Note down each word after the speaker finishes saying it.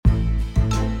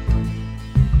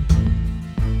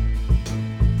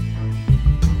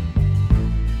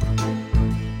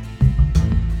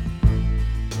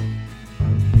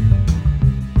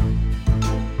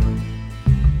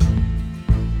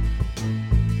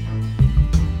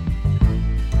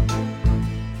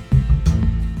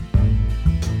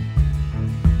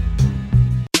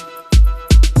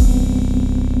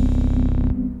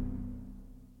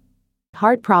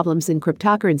Hard problems in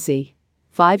cryptocurrency.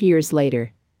 5 years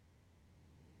later.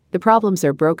 The problems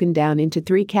are broken down into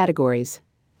 3 categories.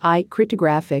 I.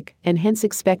 Cryptographic, and hence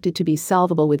expected to be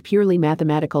solvable with purely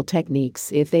mathematical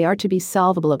techniques if they are to be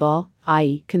solvable at all,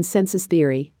 i.e., consensus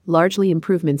theory, largely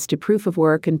improvements to proof of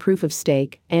work and proof of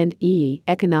stake, and E.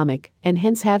 Economic, and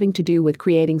hence having to do with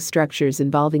creating structures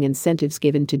involving incentives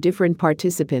given to different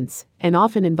participants, and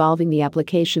often involving the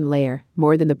application layer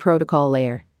more than the protocol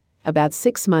layer. About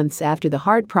 6 months after the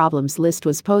hard problems list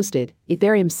was posted,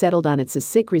 Ethereum settled on its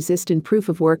ASIC-resistant proof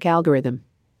of work algorithm.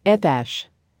 Ethash.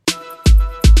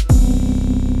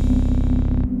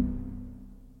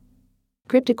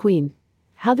 Crypto Queen.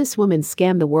 How this woman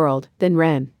scammed the world, then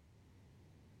ran.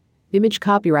 Image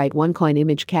copyright OneCoin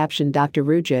image caption Dr.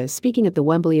 Ruja speaking at the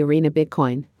Wembley Arena.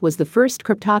 Bitcoin was the first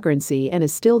cryptocurrency and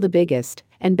is still the biggest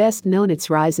and best known. Its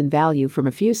rise in value from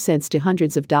a few cents to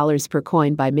hundreds of dollars per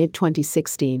coin by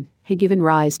mid-2016 had given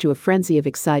rise to a frenzy of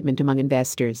excitement among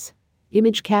investors.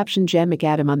 Image caption Jen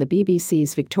McAdam on the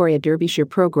BBC's Victoria Derbyshire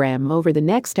program. Over the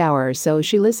next hour or so,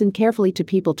 she listened carefully to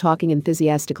people talking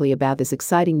enthusiastically about this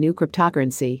exciting new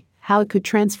cryptocurrency, how it could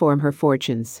transform her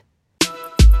fortunes.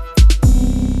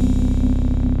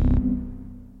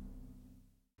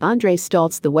 Andre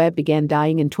Staltz. The web began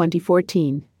dying in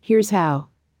 2014. Here's how.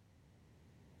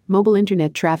 Mobile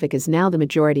internet traffic is now the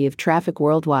majority of traffic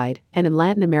worldwide, and in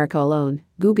Latin America alone,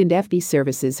 Google and FB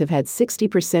services have had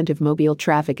 60% of mobile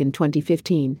traffic in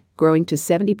 2015, growing to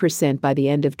 70% by the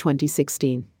end of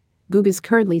 2016. Google is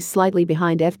currently slightly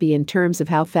behind FB in terms of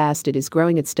how fast it is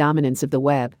growing its dominance of the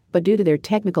web, but due to their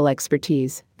technical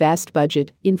expertise, vast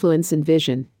budget, influence and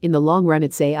vision, in the long run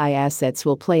its AI assets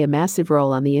will play a massive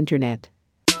role on the internet.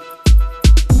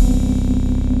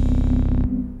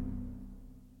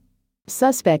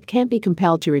 Suspect can't be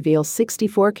compelled to reveal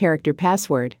 64-character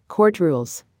password, court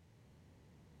rules.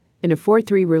 In a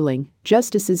 4-3 ruling,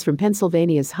 justices from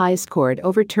Pennsylvania's highest court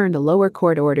overturned a lower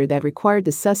court order that required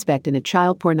the suspect in a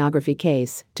child pornography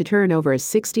case to turn over a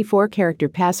 64-character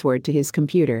password to his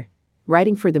computer.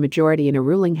 Writing for the majority in a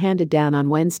ruling handed down on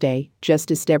Wednesday,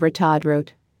 Justice Deborah Todd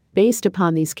wrote, "Based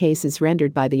upon these cases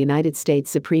rendered by the United States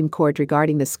Supreme Court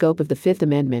regarding the scope of the Fifth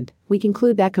Amendment, we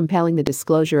conclude that compelling the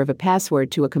disclosure of a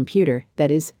password to a computer, that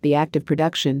is, the act of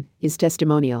production, is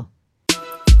testimonial."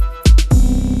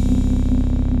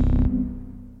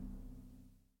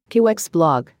 QX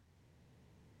blog.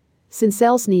 Since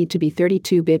cells need to be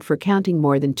 32-bit for counting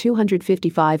more than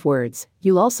 255 words,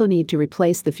 you'll also need to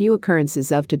replace the few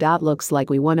occurrences of to. Looks like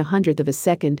we 1/100th of a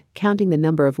second, counting the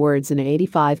number of words in an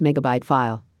 85-megabyte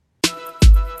file.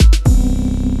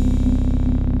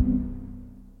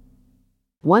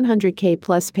 100K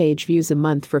plus page views a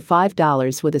month for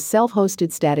 $5 with a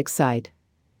self-hosted static site.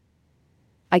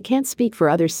 I can't speak for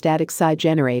other static site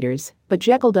generators, but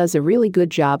Jekyll does a really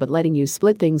good job at letting you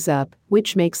split things up,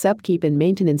 which makes upkeep and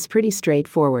maintenance pretty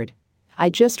straightforward. I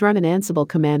just run an Ansible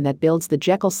command that builds the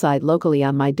Jekyll site locally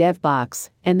on my dev box,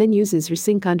 and then uses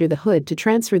rsync under the hood to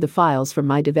transfer the files from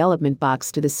my development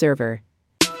box to the server.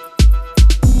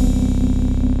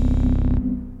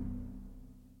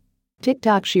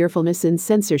 TikTok cheerfulness and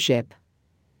censorship.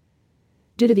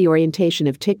 Due to the orientation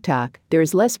of TikTok, there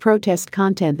is less protest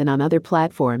content than on other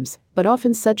platforms, but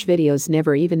often such videos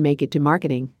never even make it to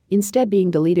marketing, instead being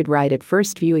deleted right at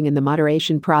first viewing in the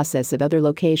moderation process at other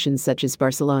locations such as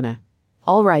Barcelona.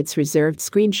 All rights reserved.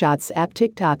 Screenshots app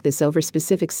TikTok. This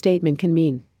over-specific statement can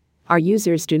mean our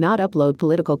users do not upload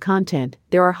political content,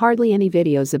 there are hardly any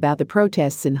videos about the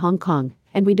protests in Hong Kong,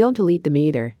 and we don't delete them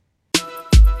either.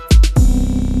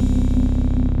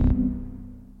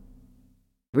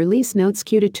 Release notes.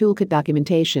 CUDA Toolkit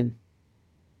documentation.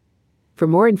 For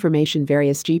more information,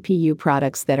 various GPU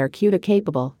products that are CUDA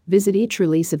capable, visit. Each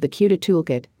release of the CUDA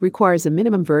Toolkit requires a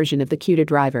minimum version of the CUDA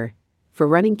driver. For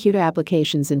running CUDA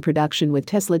applications in production with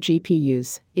Tesla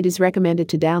GPUs, it is recommended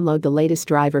to download the latest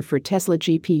driver for Tesla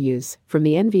GPUs from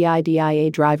the NVIDIA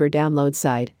driver download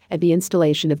site. At the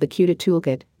installation of the CUDA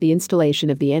Toolkit, the installation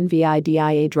of the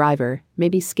NVIDIA driver may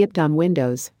be skipped on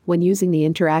Windows when using the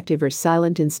interactive or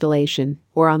silent installation,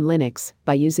 or on Linux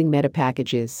by using meta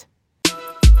packages.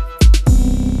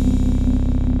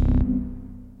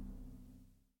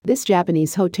 This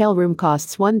Japanese hotel room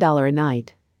costs $1 a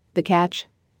night. The catch?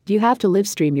 You have to live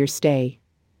stream your stay.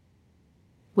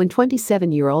 When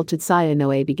 27-year-old Tatsuya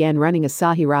Inoue began running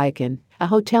Asahi Ryokan, a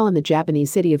hotel in the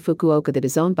Japanese city of Fukuoka that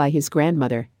is owned by his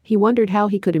grandmother, he wondered how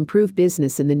he could improve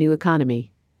business in the new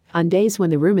economy. On days when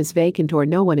the room is vacant or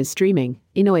no one is streaming,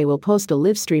 Inoue will post a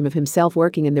live stream of himself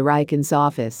working in the Ryokan's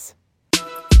office.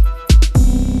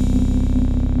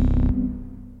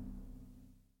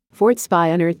 Fourth spy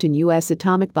unearthed in U.S.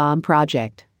 atomic bomb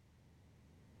project.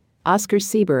 Oscar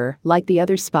Sieberer, like the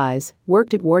other spies,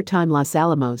 worked at wartime Los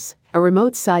Alamos, a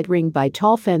remote site ringed by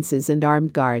tall fences and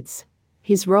armed guards.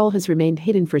 His role has remained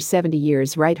hidden for 70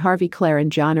 years, write Harvey Clare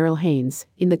and John Earl Haynes.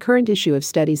 In the current issue of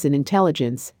Studies in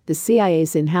Intelligence, the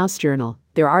CIA's in-house journal,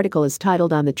 their article is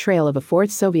titled On the Trail of a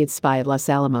Fourth Soviet Spy at Los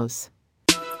Alamos.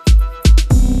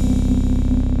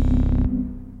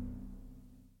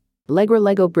 Legra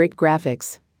Lego Brick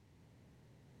Graphics.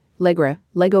 Legra,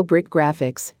 Lego Brick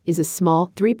Graphics, is a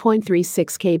small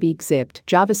 3.36 KB zipped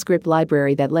JavaScript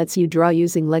library that lets you draw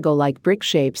using Lego-like brick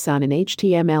shapes on an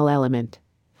HTML element.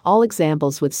 All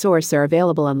examples with source are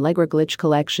available on Legra Glitch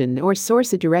Collection or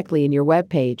source it directly in your web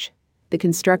page. The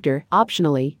constructor,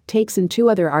 optionally, takes in two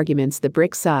other arguments: the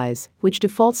brick size, which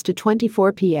defaults to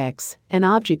 24px, an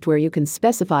object where you can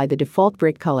specify the default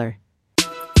brick color.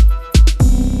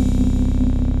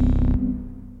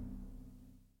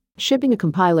 Shipping a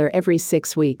compiler every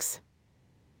 6 weeks.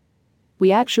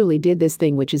 We actually did this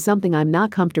thing, which is something I'm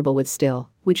not comfortable with still,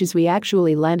 which is we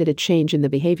actually landed a change in the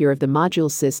behavior of the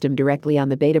module system directly on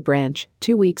the beta branch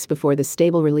 2 weeks before the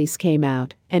stable release came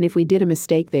out, and if we did a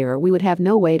mistake there, we would have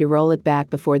no way to roll it back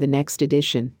before the next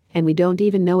edition, and we don't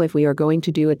even know if we are going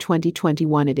to do a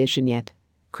 2021 edition yet.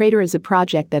 Crater is a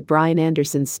project that Brian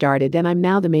Anderson started and I'm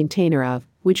now the maintainer of,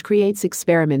 which creates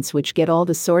experiments which get all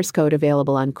the source code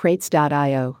available on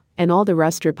crates.io. And all the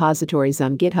Rust repositories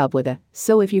on GitHub with a,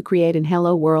 so if you create an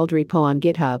Hello World repo on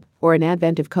GitHub, or an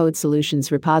Advent of Code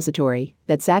Solutions repository,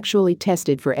 that's actually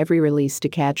tested for every release to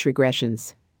catch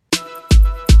regressions.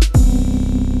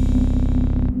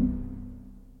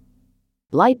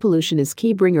 Light pollution is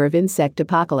key bringer of insect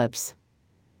apocalypse.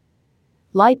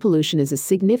 Light pollution is a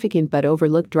significant but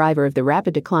overlooked driver of the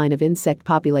rapid decline of insect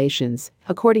populations,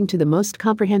 according to the most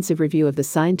comprehensive review of the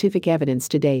scientific evidence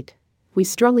to date. We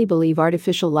strongly believe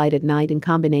artificial light at night in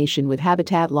combination with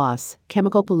habitat loss,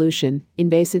 chemical pollution,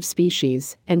 invasive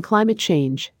species, and climate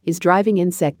change is driving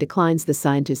insect declines, the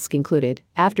scientists concluded,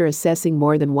 after assessing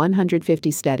more than 150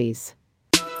 studies.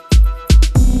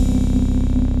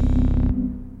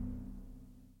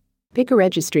 Pika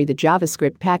Registry, the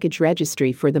JavaScript package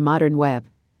registry for the modern web.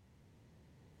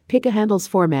 Pika handles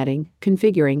formatting,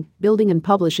 configuring, building and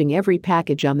publishing every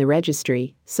package on the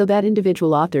registry so that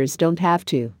individual authors don't have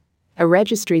to. A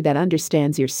registry that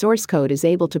understands your source code is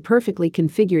able to perfectly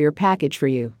configure your package for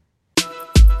you.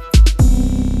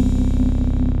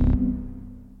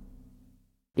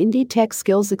 Indeed Tech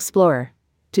Skills Explorer.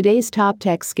 Today's top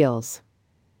tech skills.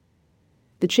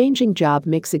 The changing job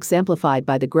mix exemplified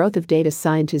by the growth of data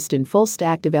scientist and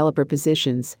full-stack developer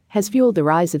positions has fueled the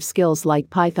rise of skills like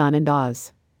Python and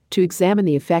Oz. To examine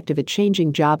the effect of a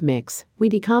changing job mix, we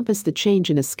decompose the change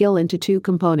in a skill into two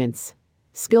components.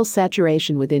 Skill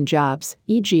saturation within jobs,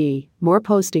 e.g., more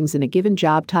postings in a given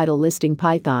job title listing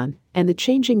Python, and the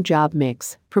changing job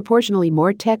mix, proportionally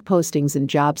more tech postings in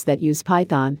jobs that use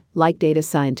Python, like data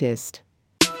scientist.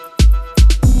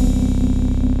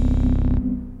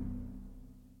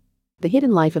 The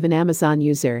hidden life of an Amazon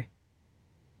user.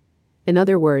 In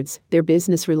other words, their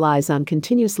business relies on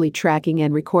continuously tracking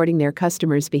and recording their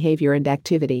customers' behavior and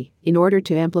activity in order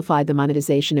to amplify the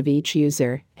monetization of each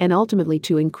user and ultimately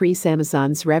to increase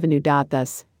Amazon's revenue.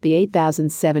 Thus, the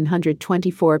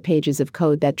 8,724 pages of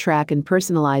code that track and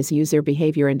personalize user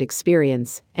behavior and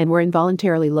experience and were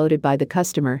involuntarily loaded by the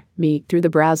customer, me, through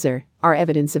the browser, are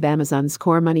evidence of Amazon's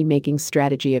core money-making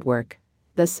strategy at work.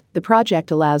 Thus, the project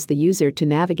allows the user to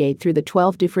navigate through the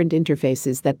 12 different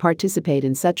interfaces that participate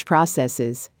in such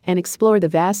processes and explore the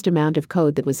vast amount of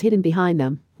code that was hidden behind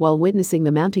them, while witnessing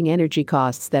the mounting energy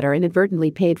costs that are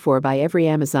inadvertently paid for by every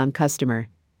Amazon customer.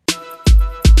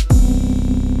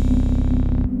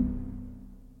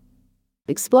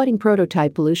 Exploiting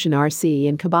Prototype Pollution RC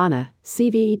in Kibana,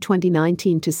 CVE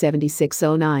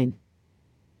 2019-7609.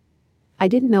 I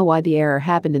didn't know why the error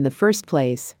happened in the first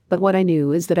place, but what I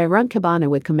knew is that I run Kibana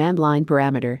with command line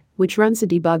parameter, which runs a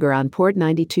debugger on port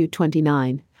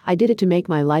 9229. I did it to make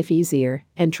my life easier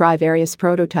and try various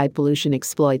prototype pollution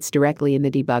exploits directly in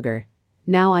the debugger.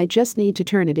 Now I just need to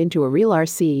turn it into a real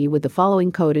RCE with the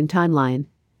following code and timeline.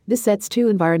 This sets two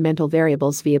environmental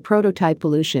variables via prototype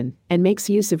pollution and makes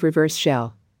use of reverse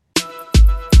shell.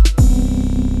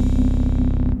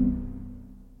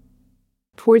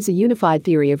 Towards a unified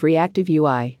theory of reactive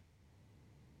UI.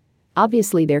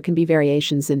 Obviously, there can be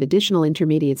variations and additional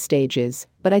intermediate stages,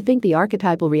 but I think the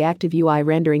archetypal reactive UI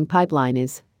rendering pipeline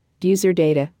is user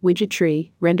data, widget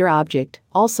tree, render object,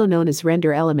 also known as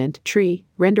render element tree,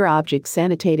 render objects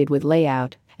annotated with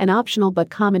layout, an optional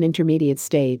but common intermediate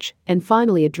stage, and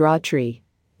finally a draw tree.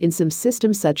 In some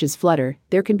systems such as Flutter,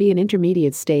 there can be an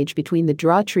intermediate stage between the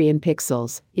draw tree and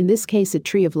pixels, in this case a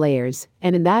tree of layers,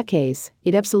 and in that case,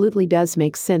 it absolutely does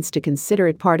make sense to consider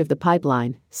it part of the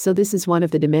pipeline, so this is one of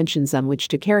the dimensions on which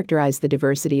to characterize the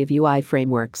diversity of UI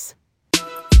frameworks.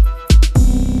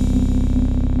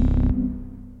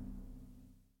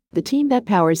 The team that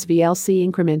powers VLC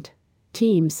Increment.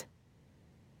 Teams.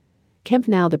 Kemp,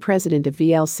 now the president of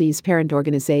VLC's parent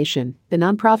organization, the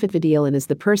nonprofit Vidilin, is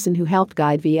the person who helped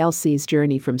guide VLC's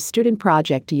journey from student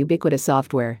project to ubiquitous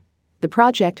software. The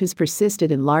project has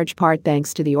persisted in large part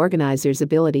thanks to the organizers'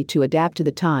 ability to adapt to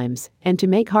the times and to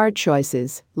make hard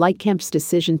choices, like Kemp's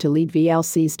decision to lead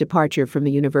VLC's departure from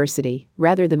the university,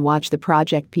 rather than watch the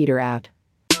project peter out.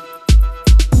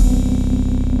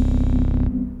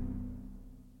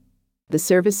 The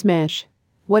service mesh.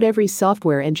 What every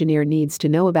software engineer needs to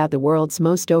know about the world's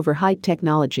most overhyped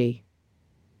technology.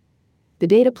 The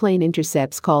data plane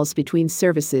intercepts calls between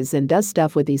services and does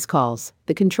stuff with these calls.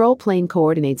 The control plane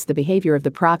coordinates the behavior of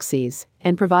the proxies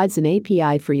and provides an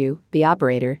API for you, the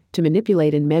operator, to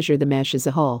manipulate and measure the mesh as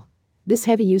a whole. This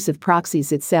heavy use of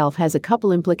proxies itself has a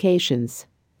couple implications.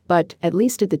 But, at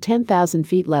least at the 10,000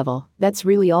 feet level, that's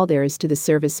really all there is to the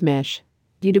service mesh.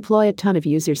 You deploy a ton of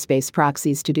user space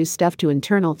proxies to do stuff to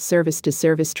internal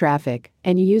service-to-service traffic,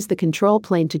 and you use the control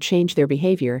plane to change their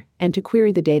behavior and to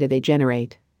query the data they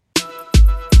generate.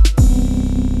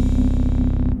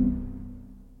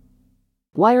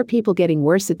 Why are people getting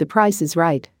worse at The Price is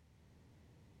Right?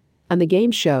 On the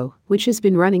game show, which has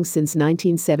been running since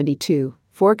 1972,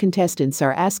 4 contestants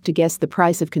are asked to guess the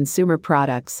price of consumer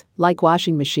products, like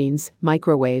washing machines,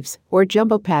 microwaves, or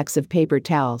jumbo packs of paper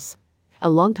towels. A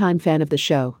longtime fan of the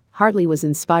show, Hartley was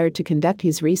inspired to conduct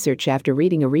his research after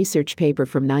reading a research paper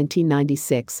from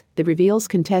 1996 that reveals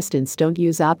contestants don't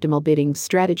use optimal bidding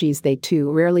strategies. They too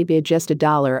rarely bid just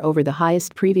 $1 over the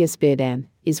highest previous bid, and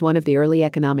is one of the early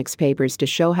economics papers to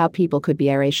show how people could be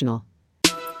irrational.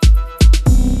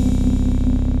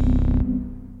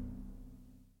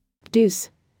 Deuce.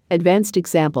 Advanced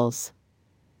examples.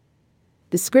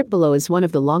 The script below is one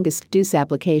of the longest Deuce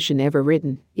application ever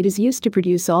written. It is used to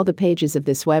produce all the pages of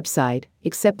this website,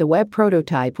 except the web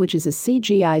prototype, which is a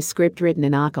CGI script written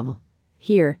in OCaml.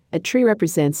 Here, a tree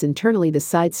represents internally the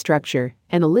site structure,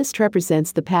 and a list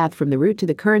represents the path from the root to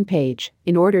the current page,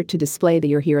 in order to display the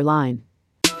You're Here line.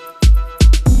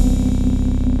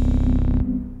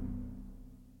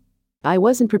 I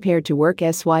wasn't prepared to work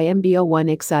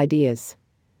SYMBO1X ideas.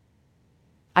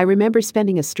 I remember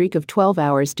spending a streak of 12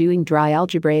 hours doing dry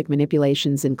algebraic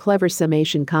manipulations and clever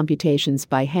summation computations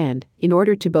by hand, in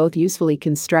order to both usefully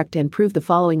construct and prove the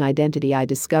following identity I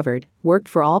discovered, worked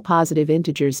for all positive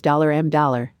integers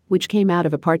 $m$, which came out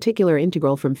of a particular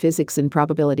integral from physics and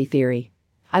probability theory.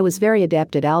 I was very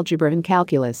adept at algebra and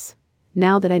calculus.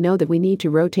 Now that I know that we need to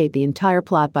rotate the entire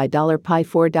plot by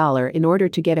 $pi4 in order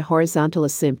to get a horizontal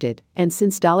asymptote, and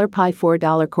since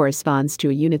 $pi4 corresponds to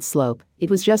a unit slope, it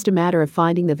was just a matter of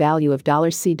finding the value of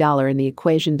 $C$ in the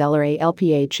equation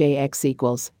 $ALPHAX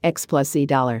equals x plus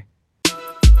E$.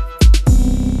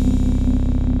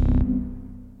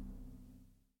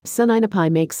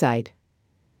 SunINAPI make site.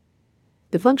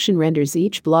 The function renders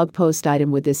each blog post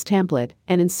item with this template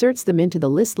and inserts them into the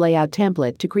list layout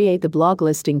template to create the blog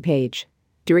listing page.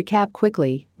 To recap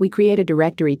quickly, we create a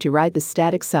directory to write the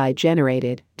static site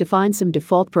generated, define some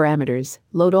default parameters,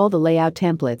 load all the layout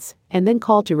templates, and then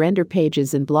call to render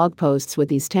pages and blog posts with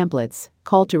these templates,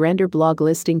 call to render blog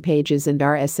listing pages and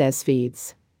RSS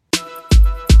feeds.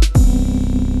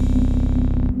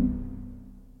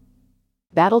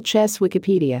 Battle Chess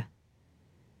Wikipedia.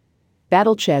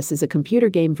 Battle Chess is a computer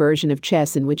game version of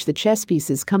chess in which the chess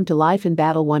pieces come to life and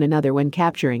battle one another when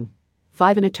capturing.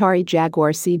 5. An Atari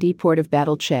Jaguar CD port of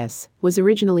Battle Chess was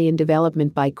originally in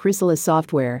development by Chrysalis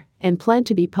Software and planned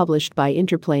to be published by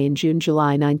Interplay in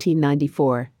June-July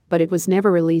 1994, but it was never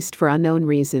released for unknown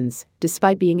reasons,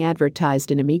 despite being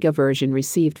advertised. An Amiga version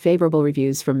received favorable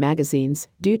reviews from magazines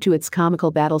due to its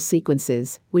comical battle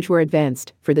sequences, which were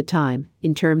advanced, for the time,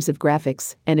 in terms of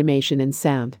graphics, animation and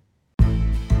sound.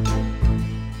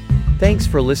 Thanks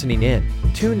for listening in.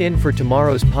 Tune in for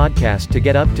tomorrow's podcast to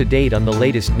get up to date on the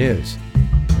latest news.